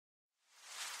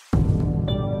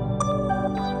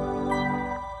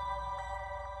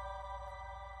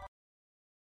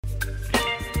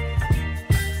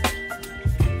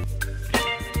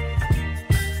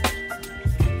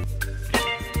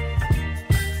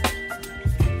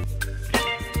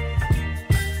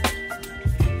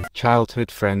Childhood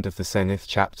friend of the Zenith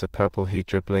chapter purple who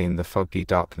dribbling in the foggy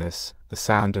darkness, the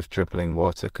sound of dribbling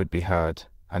water could be heard,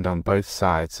 and on both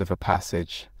sides of a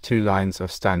passage, 2 lines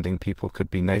of standing people could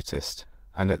be noticed,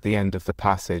 and at the end of the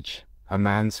passage, a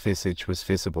man's visage was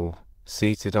visible,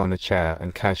 seated on a chair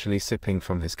and casually sipping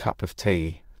from his cup of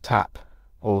tea. Tap.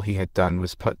 All he had done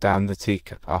was put down the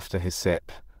teacup after his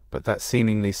sip, but that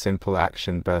seemingly simple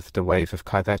action birthed a wave of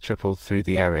chi that rippled through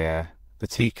the area. The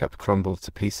teacup crumbled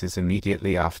to pieces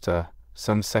immediately after.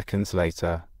 Some seconds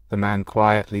later, the man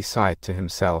quietly sighed to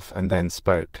himself and then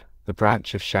spoke. The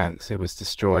branch of Shanxi was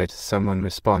destroyed. Someone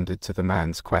responded to the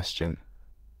man's question.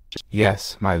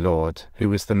 Yes, my lord. Who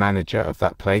was the manager of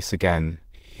that place again?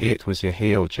 It was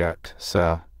Yehieljuk,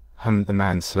 sir. The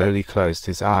man slowly closed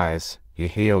his eyes.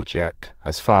 Yehieljuk,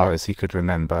 as far as he could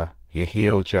remember,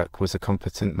 Yehieljuk was a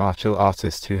competent martial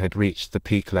artist who had reached the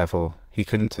peak level. He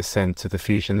couldn't ascend to the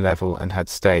fusion level and had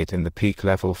stayed in the peak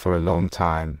level for a long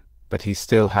time, but he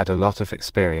still had a lot of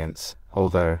experience,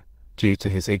 although, due to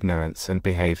his ignorance and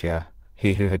behavior,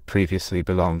 he who had previously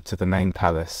belonged to the main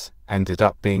palace, ended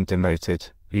up being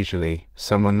demoted. Usually,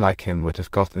 someone like him would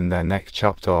have gotten their neck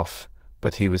chopped off,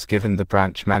 but he was given the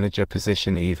branch manager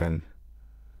position even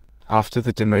after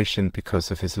the demotion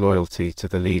because of his loyalty to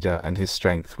the leader and his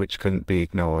strength which couldn't be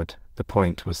ignored. The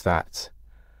point was that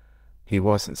he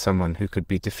wasn't someone who could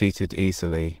be defeated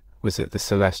easily. Was it the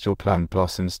celestial plum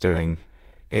blossoms doing?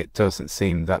 It doesn't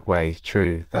seem that way.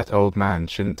 True, that old man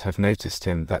shouldn't have noticed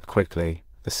him that quickly.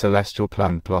 The celestial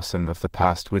plum blossom of the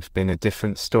past would have been a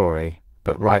different story,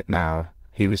 but right now,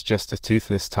 he was just a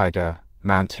toothless tiger.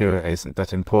 Mount Hua isn't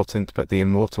that important, but the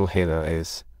immortal healer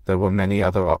is. There were many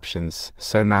other options,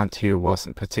 so Mount Hua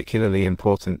wasn't particularly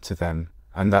important to them,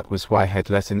 and that was why he'd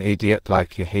let an idiot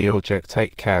like Yehieljuk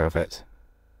take care of it.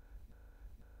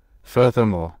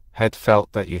 Furthermore, Head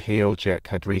felt that Yehieljuk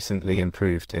had recently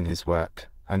improved in his work,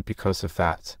 and because of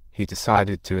that, he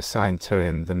decided to assign to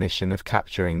him the mission of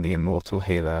capturing the immortal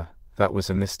healer. That was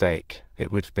a mistake.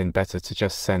 It would have been better to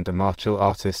just send a martial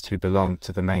artist who belonged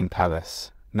to the main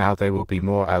palace. Now they will be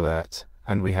more alert,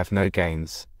 and we have no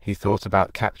gains. He thought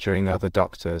about capturing other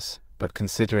doctors, but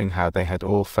considering how they had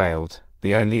all failed,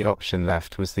 the only option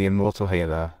left was the immortal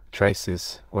healer.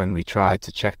 Traces. When we tried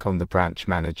to check on the branch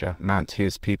manager, Mount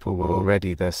Hugh's people were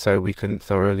already there, so we couldn't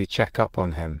thoroughly check up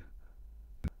on him.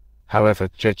 However,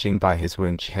 judging by his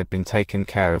wound, he had been taken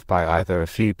care of by either a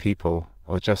few people,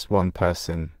 or just one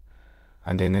person.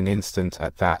 And in an instant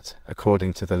at that,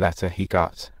 according to the letter he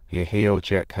got,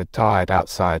 Yehieljuk had died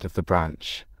outside of the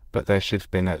branch. But there should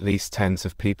have been at least tens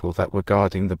of people that were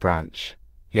guarding the branch.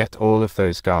 Yet all of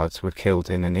those guards were killed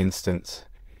in an instant.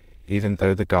 Even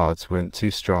though the guards weren't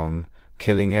too strong,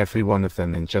 killing every one of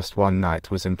them in just one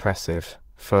night was impressive.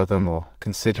 Furthermore,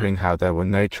 considering how there were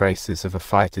no traces of a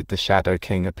fight, did the Shadow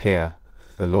King appear,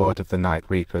 the Lord of the Night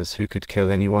Reapers, who could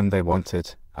kill anyone they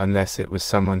wanted, unless it was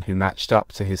someone who matched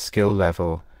up to his skill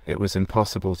level. It was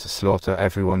impossible to slaughter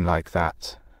everyone like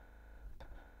that.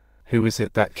 Who was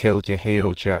it that killed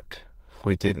Yehieljuk?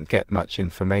 We didn't get much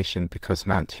information because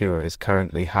Mount Hua is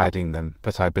currently hiding them,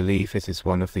 but I believe it is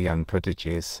one of the young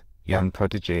prodigies. Young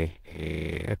prodigy.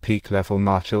 A peak-level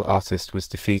martial artist was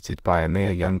defeated by a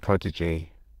mere young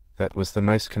prodigy. That was the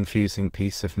most confusing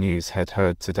piece of news Head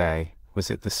heard today.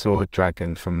 Was it the Sword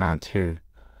Dragon from Mount Hua?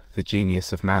 The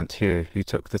genius of Mount Hua who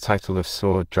took the title of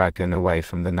Sword Dragon away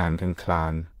from the Nangan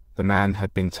clan. The man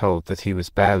had been told that he was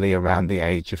barely around the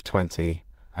age of 20.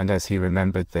 And as he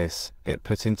remembered this, it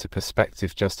put into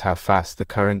perspective just how fast the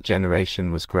current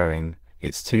generation was growing.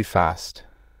 It's too fast.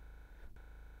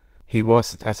 He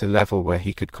wasn't at a level where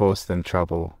he could cause them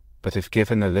trouble, but if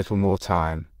given a little more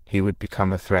time, he would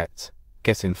become a threat.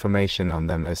 Get information on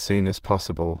them as soon as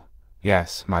possible.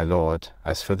 Yes, my lord.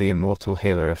 As for the immortal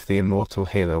healer, if the immortal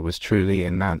healer was truly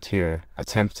in Mount Hua,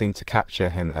 attempting to capture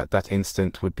him at that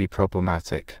instant would be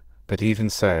problematic. But even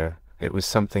so, it was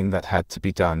something that had to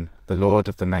be done. The lord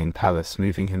of the main palace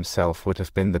moving himself would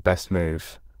have been the best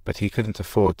move, but he couldn't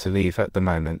afford to leave at the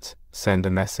moment. Send a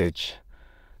message.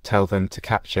 Tell them to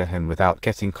capture him without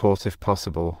getting caught if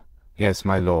possible. Yes,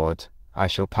 my lord. I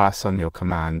shall pass on your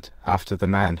command. After the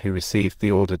man who received the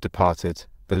order departed,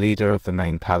 the leader of the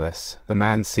main palace, the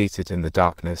man seated in the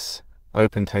darkness,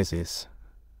 opened his eyes.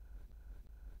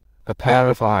 A pair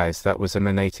of eyes that was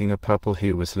emanating a purple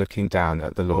hue was looking down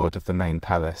at the lord of the main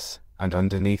palace. And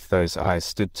underneath those eyes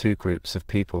stood 2 groups of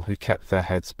people who kept their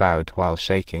heads bowed while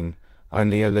shaking.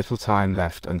 Only a little time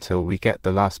left until we get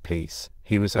the last piece.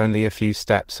 He was only a few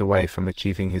steps away from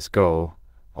achieving his goal,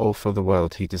 all for the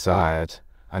world he desired,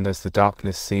 and as the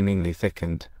darkness seemingly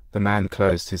thickened, the man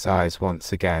closed his eyes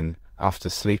once again, after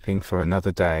sleeping for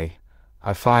another day.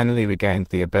 I finally regained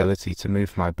the ability to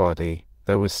move my body.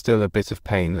 There was still a bit of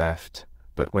pain left,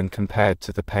 but when compared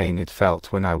to the pain it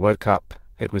felt when I woke up,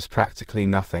 it was practically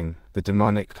nothing. The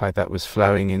demonic chi that was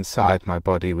flowing inside my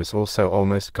body was also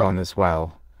almost gone as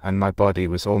well, and my body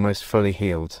was almost fully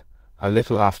healed. A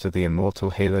little after the immortal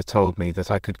healer told me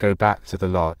that I could go back to the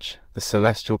lodge, the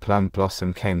celestial plum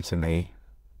blossom came to me.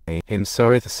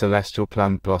 The celestial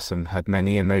plum blossom had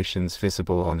many emotions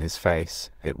visible on his face.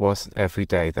 It wasn't every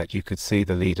day that you could see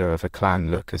the leader of a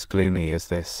clan look as gloomy as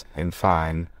this. In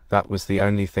fine, that was the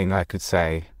only thing I could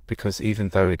say, because even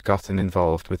though I'd gotten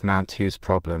involved with Mount Hugh's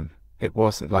problem, it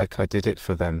wasn't like I did it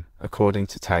for them. According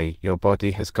to Tai, your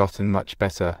body has gotten much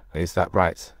better, is that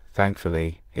right?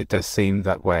 Thankfully, it does seem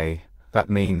that way. That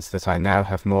means that I now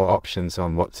have more options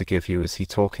on what to give you. Is he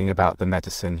talking about the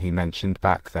medicine he mentioned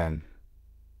back then?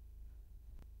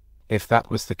 If that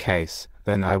was the case,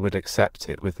 then I would accept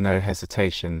it with no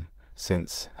hesitation,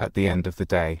 since, at the end of the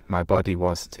day, my body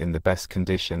wasn't in the best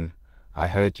condition. I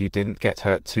heard you didn't get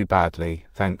hurt too badly.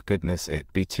 Thank goodness.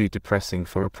 It'd be too depressing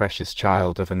for a precious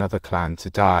child of another clan to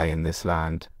die in this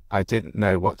land. I didn't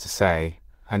know what to say,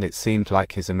 and it seemed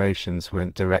like his emotions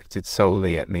weren't directed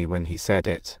solely at me when he said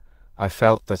it. I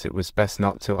felt that it was best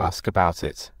not to ask about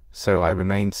it, so I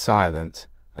remained silent.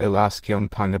 I'll ask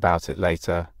Yongpeng about it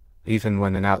later. Even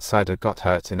when an outsider got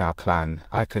hurt in our clan,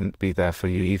 I couldn't be there for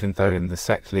you even though I'm the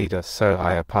sect leader, so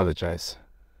I apologize.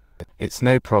 It's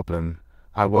no problem.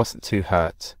 I wasn't too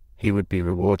hurt. He would be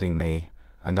rewarding me,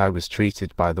 and I was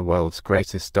treated by the world's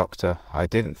greatest doctor. I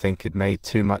didn't think it made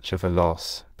too much of a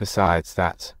loss. Besides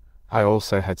that, I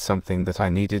also had something that I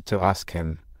needed to ask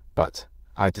him, but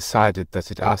I decided that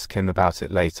I'd ask him about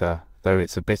it later, though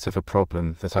it's a bit of a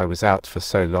problem that I was out for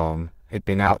so long. It'd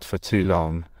been out for too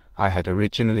long. I had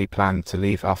originally planned to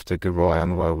leave after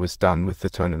Guroyanwa was done with the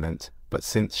tournament, but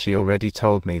since she already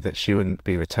told me that she wouldn't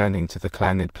be returning to the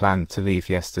clan, I'd planned to leave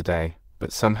yesterday,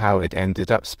 but somehow it ended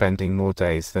up spending more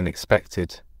days than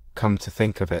expected. Come to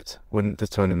think of it, wouldn't the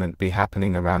tournament be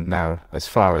happening around now? As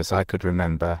far as I could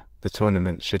remember, the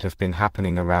tournament should have been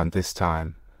happening around this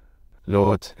time.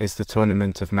 Lord, is the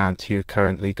tournament of Mount Hugh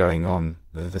currently going on?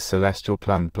 The celestial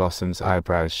plum blossom's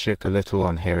eyebrows shook a little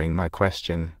on hearing my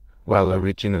question. Well,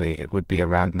 originally it would be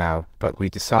around now, but we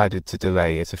decided to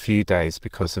delay it a few days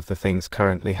because of the things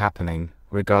currently happening.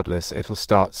 Regardless, it'll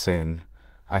start soon.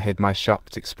 I hid my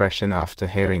shocked expression after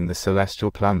hearing the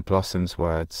celestial plum blossom's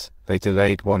words. They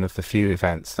delayed one of the few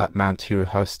events that Mount Hugh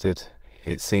hosted.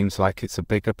 It seems like it's a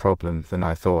bigger problem than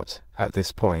I thought. At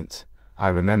this point, I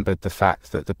remembered the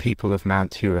fact that the people of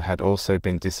Mount Hugh had also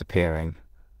been disappearing.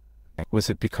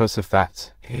 Was it because of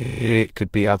that? It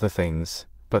could be other things.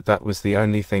 But that was the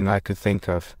only thing I could think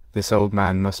of. This old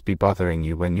man must be bothering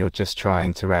you when you're just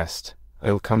trying to rest.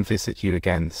 I'll come visit you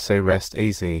again, so rest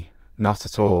easy. Not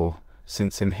at all.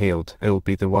 Since I'm healed, I'll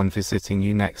be the one visiting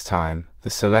you next time. The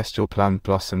celestial plum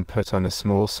blossom put on a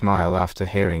small smile after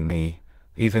hearing me.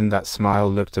 Even that smile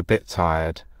looked a bit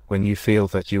tired. When you feel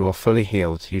that you are fully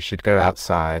healed, you should go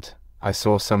outside. I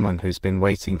saw someone who's been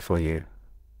waiting for you.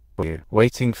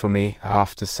 Waiting for me?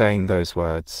 After saying those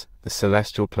words, the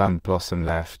celestial plum blossom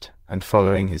left, and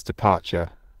following his departure,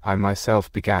 I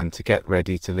myself began to get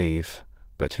ready to leave.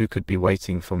 But who could be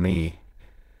waiting for me?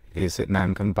 Is it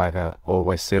Namgambaiha or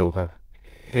Wesilva?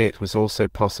 It was also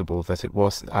possible that it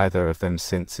wasn't either of them,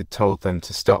 since it told them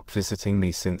to stop visiting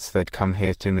me since they'd come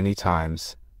here too many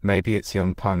times. Maybe it's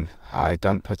Yongpeng. I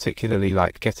don't particularly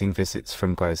like getting visits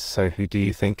from guys, so who do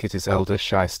you think it is? Elder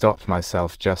Shi stopped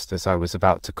myself just as I was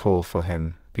about to call for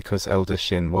him, because Elder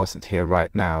Shin wasn't here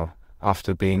right now.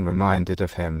 After being reminded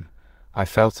of him, I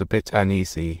felt a bit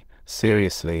uneasy.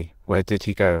 Seriously, where did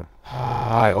he go?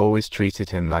 I always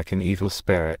treated him like an evil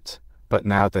spirit, but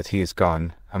now that he is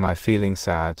gone, am I feeling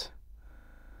sad?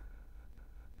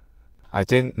 I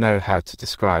didn't know how to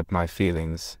describe my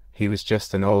feelings. He was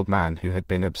just an old man who had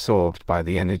been absorbed by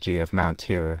the energy of Mount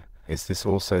Hero. Is this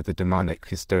also the demonic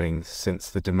his doing, since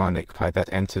the demonic pi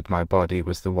that entered my body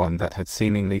was the one that had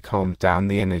seemingly calmed down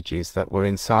the energies that were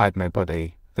inside my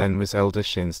body? Then was Elder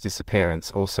Shin's disappearance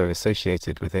also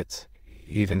associated with it?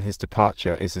 Even his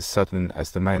departure is as sudden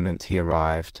as the moment he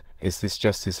arrived. Is this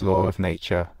just his law of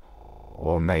nature?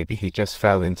 Or maybe he just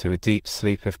fell into a deep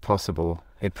sleep if possible.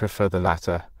 I'd prefer the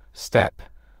latter. Step.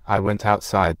 I went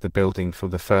outside the building for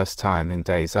the first time in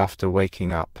days after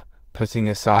waking up, putting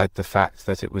aside the fact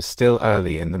that it was still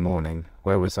early in the morning.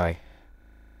 Where was I?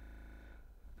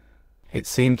 It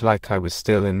seemed like I was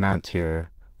still in Mount Hero,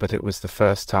 but it was the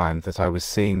first time that I was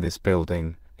seeing this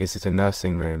building. Is it a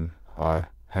nursing room? Or,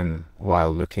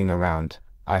 while looking around,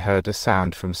 I heard a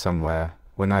sound from somewhere.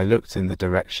 When I looked in the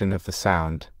direction of the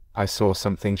sound, I saw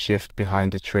something shift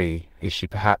behind a tree. Is she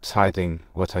perhaps hiding?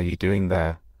 What are you doing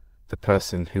there? The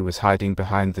person who was hiding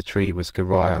behind the tree was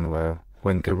Goroyanwo.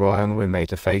 When Goroyanwo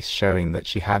made a face showing that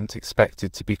she hadn't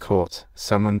expected to be caught,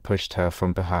 someone pushed her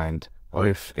from behind.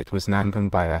 Oof, it was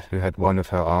Nanganbaya, who had one of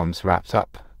her arms wrapped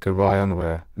up.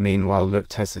 Goroyanwo, meanwhile,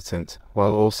 looked hesitant,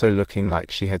 while also looking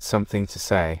like she had something to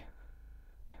say.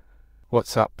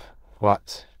 What's up?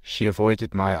 What? She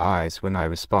avoided my eyes when I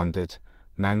responded.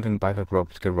 Nanganbaya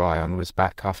rubbed Goroyanwo's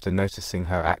back after noticing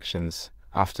her actions.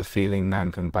 After feeling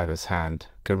Nanganbaya's hand,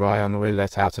 Goroyanwo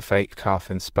let out a fake cough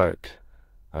and spoke.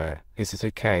 Is it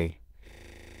okay?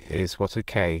 Is what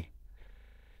okay?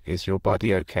 Is your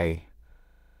body okay?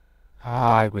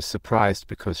 I was surprised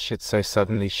because she'd so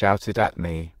suddenly shouted at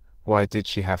me. Why did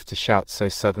she have to shout so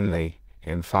suddenly?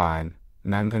 I'm fine.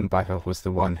 Nanganbaya was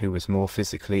the one who was more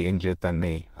physically injured than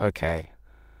me. Okay.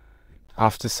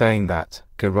 After saying that,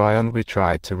 Goroyanwo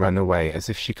tried to run away as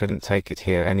if she couldn't take it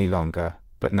here any longer,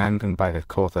 but Nanganbaya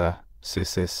caught her.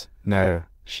 Sis, no,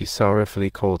 she sorrowfully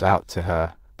called out to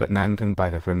her, but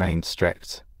Nanganbaya remained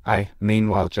strict. I,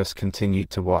 meanwhile, just continued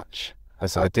to watch,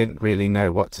 as I didn't really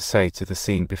know what to say to the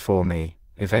scene before me.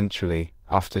 Eventually,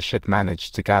 after she'd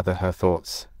managed to gather her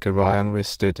thoughts, Goroyanwo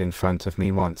stood in front of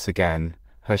me once again.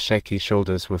 Her shaky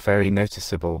shoulders were very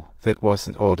noticeable. That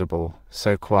wasn't audible,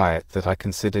 so quiet that I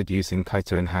considered using Kai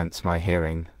to enhance my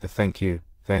hearing. Thank you.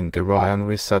 Then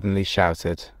Goroyanwo suddenly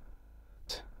shouted.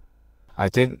 I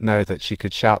didn't know that she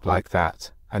could shout like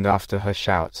that, and after her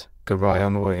shout,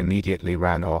 Goroyanwo immediately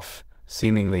ran off,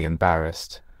 seemingly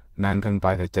embarrassed.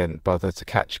 Nanganbaya didn't bother to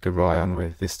catch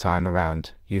Goroyanwo this time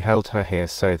around. You held her here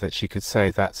so that she could say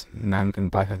that.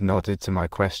 Nanganbaya nodded to my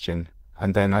question,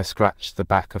 and then I scratched the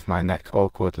back of my neck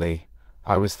awkwardly.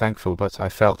 I was thankful, but I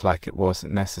felt like it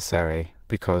wasn't necessary,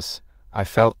 because I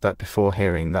felt that before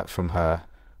hearing that from her,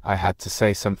 I had to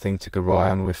say something to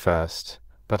Goroyanwo first.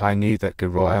 But I knew that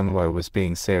Goroyanwo was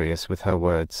being serious with her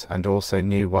words, and also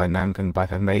knew why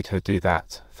Nanganbaya made her do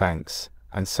that. Thanks.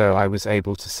 And so I was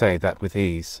able to say that with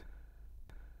ease.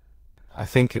 I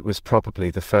think it was probably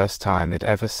the first time I'd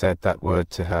ever said that word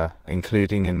to her,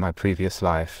 including in my previous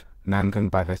life.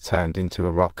 Nanganbaya turned into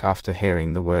a rock after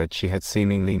hearing the word she had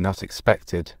seemingly not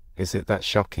expected. Is it that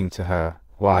shocking to her?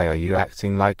 Why are you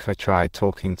acting like I tried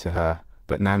talking to her?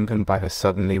 But Nanganbaya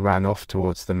suddenly ran off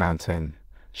towards the mountain.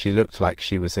 She looked like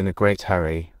she was in a great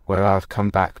hurry. Where I've come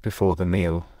back before the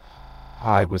meal.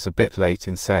 I was a bit late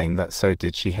in saying that, so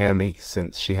did she hear me?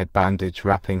 Since she had bandage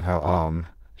wrapping her arm,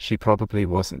 she probably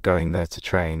wasn't going there to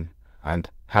train. And,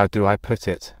 how do I put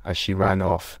it, as she ran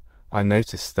off, I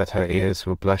noticed that her ears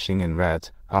were blushing and red.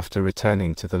 After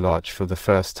returning to the lodge for the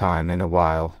first time in a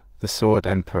while, the Sword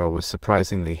Emperor was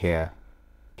surprisingly here.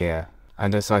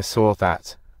 And as I saw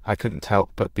that, I couldn't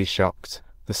help but be shocked.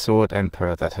 The Sword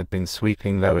Emperor that had been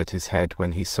sweeping lowered his head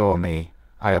when he saw me.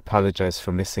 I apologize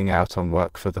for missing out on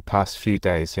work for the past few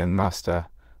days, young master.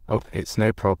 Oh, it's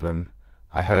no problem.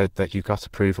 I heard that you got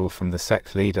approval from the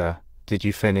sect leader. Did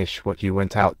you finish what you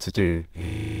went out to do?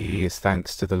 Yes,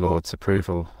 thanks to the Lord's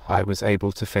approval, I was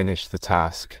able to finish the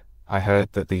task. I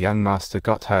heard that the young master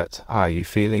got hurt. Are you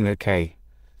feeling okay?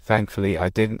 Thankfully I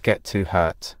didn't get too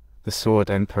hurt. The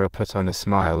Sword Emperor put on a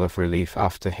smile of relief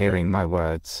after hearing my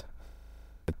words.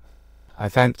 I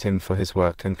thanked him for his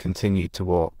work and continued to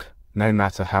walk. No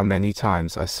matter how many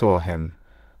times I saw him,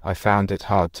 I found it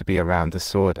hard to be around the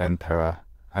Sword Emperor,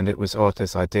 and it was odd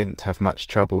as I didn't have much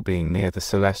trouble being near the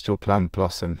Celestial Plum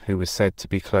Blossom, who was said to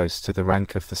be close to the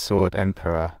rank of the Sword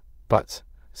Emperor. But,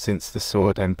 since the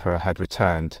Sword Emperor had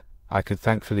returned, I could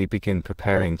thankfully begin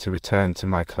preparing to return to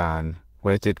my clan.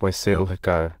 Where did Wielder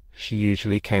go? She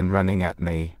usually came running at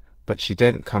me, but she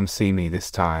didn't come see me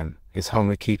this time. Is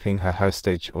Honga keeping her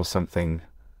hostage or something?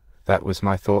 That was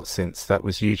my thought, since that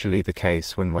was usually the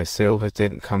case when Wielder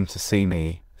didn't come to see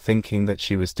me. Thinking that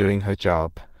she was doing her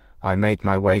job, I made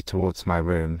my way towards my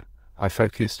room. I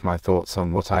focused my thoughts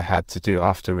on what I had to do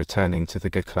after returning to the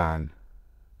Ge clan.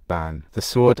 The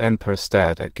Sword Emperor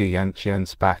stared at Ge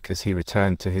Yanqian's back as he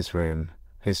returned to his room.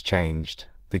 His changed.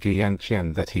 The Ge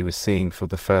Yanqian that he was seeing for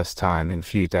the first time in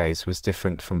few days was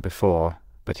different from before,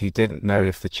 but he didn't know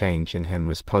if the change in him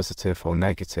was positive or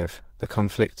negative. The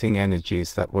conflicting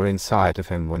energies that were inside of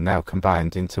him were now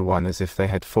combined into one, as if they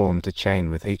had formed a chain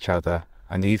with each other,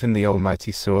 and even the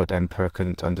almighty Sword Emperor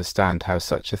couldn't understand how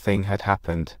such a thing had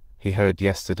happened. He heard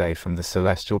yesterday from the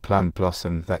Celestial Plum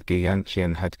Blossom that Ge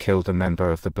Yanqian had killed a member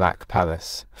of the Black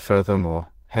Palace. Furthermore,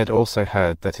 had also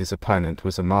heard that his opponent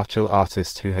was a martial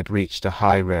artist who had reached a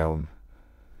high realm.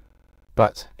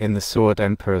 But, in the Sword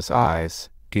Emperor's eyes,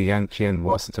 Ge Yanqian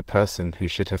wasn't a person who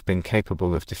should have been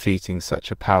capable of defeating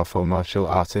such a powerful martial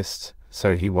artist.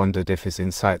 so he wondered if his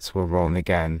insights were wrong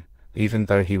again. Even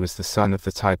though he was the son of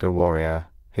the Tiger Warrior,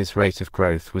 his rate of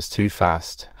growth was too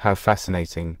fast. How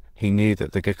fascinating. He knew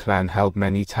that the Ge clan held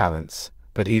many talents,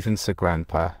 but even so,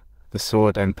 Grandpa. The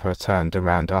Sword Emperor turned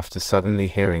around after suddenly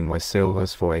hearing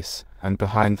Wielder's voice, and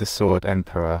behind the Sword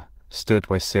Emperor stood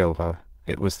Wielder.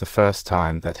 It was the first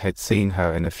time that he'd seen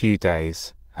her in a few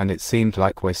days, and it seemed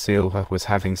like Wielder was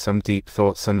having some deep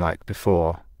thoughts unlike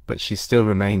before, but she still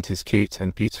remained his cute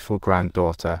and beautiful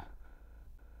granddaughter.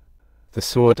 The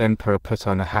Sword Emperor put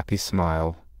on a happy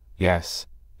smile.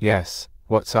 Yes,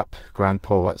 what's up,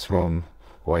 Grandpa, what's wrong?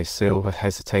 Wielder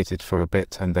hesitated for a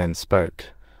bit and then spoke.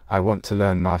 I want to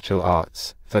learn martial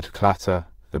arts. Thud clatter.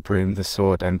 The broom the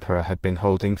Sword Emperor had been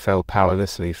holding fell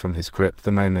powerlessly from his grip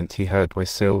the moment he heard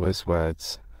Wielder's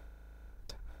words.